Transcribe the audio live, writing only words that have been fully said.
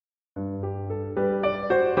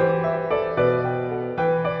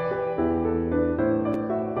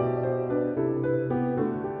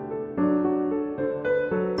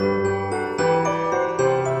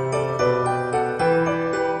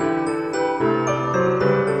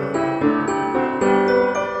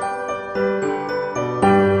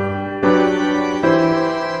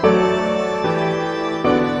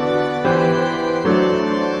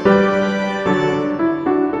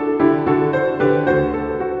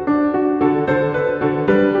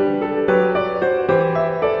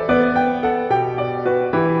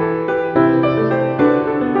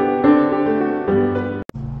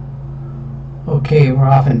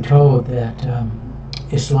often told that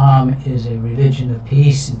Islam is a religion of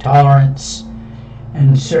peace and tolerance,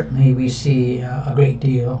 and certainly we see a great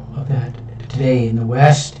deal of that today in the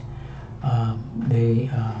West. The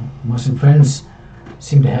Muslim friends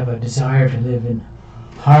seem to have a desire to live in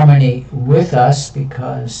harmony with us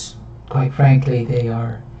because, quite frankly, they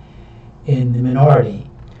are in the minority.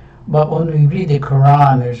 But when we read the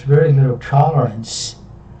Quran, there's very little tolerance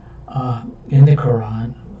in the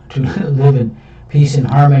Quran to live in peace and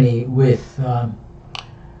harmony with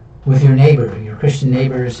your neighbor, your Christian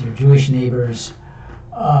neighbors, your Jewish neighbors,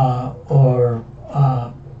 or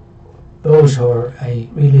those who are a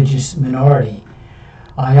religious minority.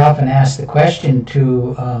 I often ask the question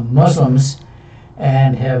to Muslims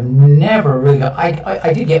and have never really got,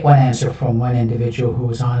 I did get one answer from one individual who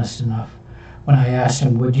was honest enough when I asked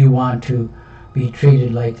him, would you want to be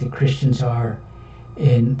treated like the Christians are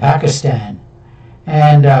in Pakistan?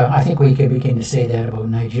 And I think we could begin to say that about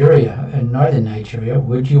Nigeria, in northern Nigeria.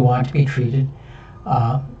 Would you want to be treated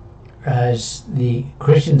as the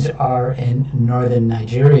Christians are in northern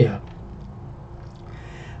Nigeria?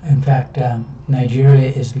 In fact,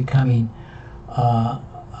 Nigeria is becoming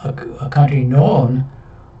a country known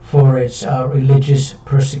for its religious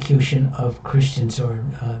persecution of Christians, or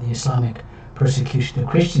the Islamic persecution of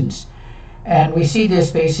Christians. And we see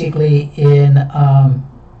this basically in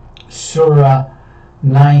Surah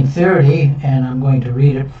 9:30, and I'm going to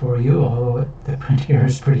read it for you, although the print here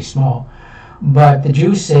is pretty small. But the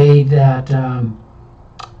Jews say that,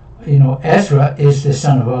 Ezra is the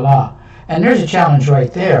son of Allah. And there's a challenge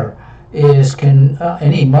right there, is can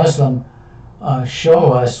any Muslim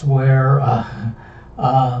show us where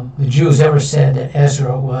the Jews ever said that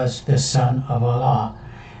Ezra was the son of Allah?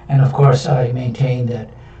 And of course I maintain that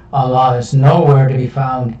Allah is nowhere to be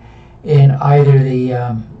found in either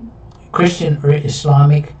the Christian or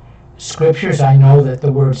Islamic scriptures. I know that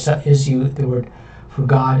the word is used, the word for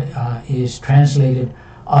God is translated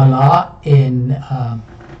Allah in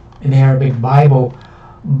the Arabic Bible,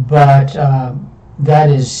 but that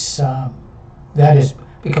is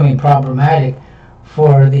becoming problematic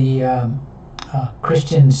for the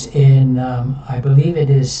Christians in I believe it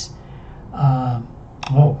is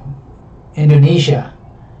Indonesia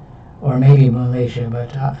or maybe Malaysia,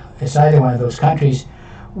 but it's either one of those countries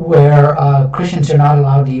where Christians are not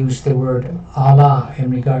allowed to use the word Allah in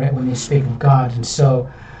regard when they speak of God. And so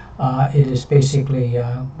it is basically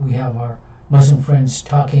we have our Muslim friends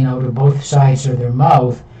talking out of both sides of their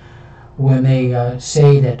mouth when they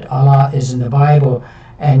say that Allah is in the Bible,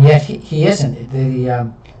 and yet he isn't.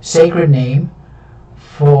 The sacred name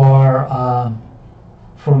for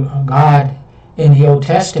God in the Old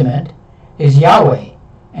Testament is Yahweh,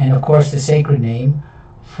 and of course the sacred name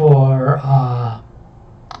for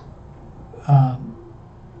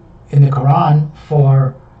in the Quran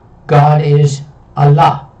for God is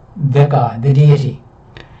Allah, the God, the deity.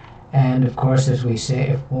 And of course, as we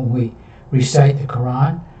say, when we recite the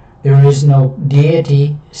Quran, there is no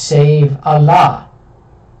deity save Allah.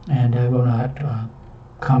 And I will not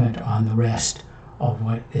comment on the rest of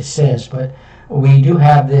what it says, but we do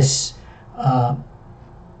have this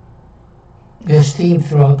this theme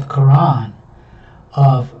throughout the Quran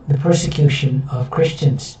of the persecution of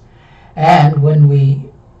Christians. And when we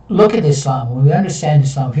look at Islam, when we understand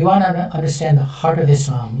Islam, if you want to understand the heart of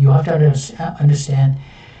Islam, you have to understand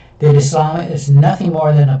that Islam is nothing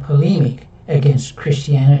more than a polemic against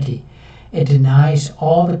Christianity. It denies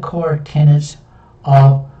all the core tenets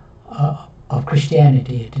of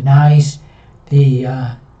Christianity. It denies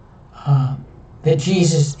that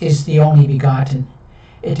Jesus is the only begotten.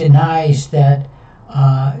 It denies that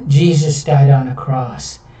Jesus died on a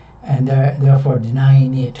cross, and therefore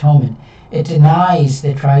denying the atonement. It denies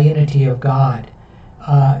the triunity of God.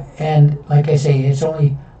 And like I say, its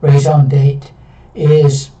only raison d'etre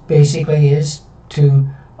is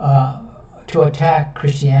to attack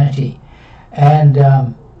Christianity. And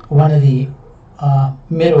one of the early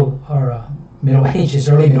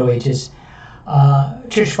Middle Ages,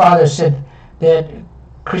 church fathers said that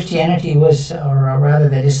Christianity was, or rather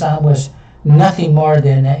that Islam was nothing more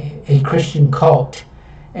than a Christian cult,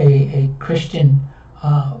 a Christian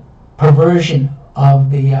perversion of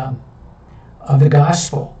the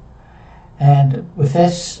gospel. And with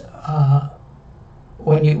this,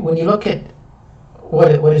 when you look at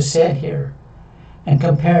what is said here and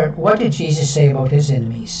compare it, what did Jesus say about his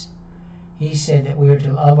enemies? He said that we are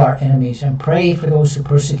to love our enemies and pray for those who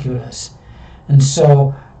persecute us. And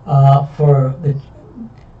so for the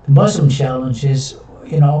Muslim challenge is,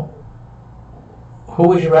 who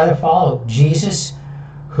would you rather follow? Jesus,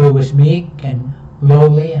 who was meek and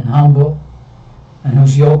lowly and humble, and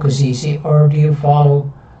whose yoke is easy, or do you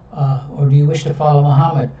wish to follow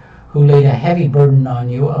Muhammad, who laid a heavy burden on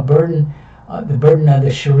you, a burden, the burden of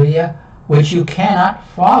the Sharia, which you cannot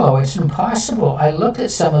follow? It's impossible. I looked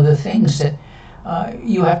at some of the things that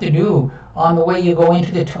you have to do on the way you go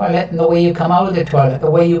into the toilet and the way you come out of the toilet, the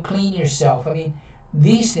way you clean yourself. I mean,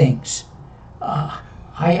 these things.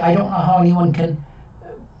 I don't know how anyone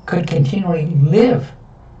could continually live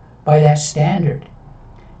by that standard.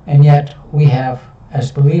 And yet we have,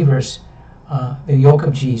 as believers, the yoke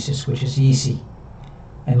of Jesus, which is easy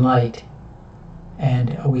and light.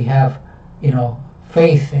 And we have,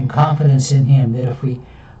 faith and confidence in him that if we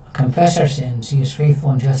confess our sins, he is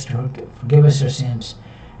faithful and just to forgive us our sins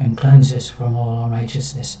and cleanse us from all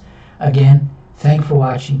unrighteousness. Again, thank you for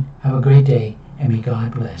watching. Have a great day, and may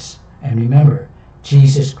God bless. And remember,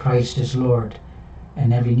 Jesus Christ is Lord,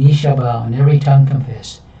 and every knee shall bow and every tongue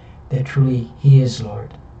confess that truly he is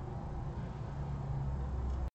Lord.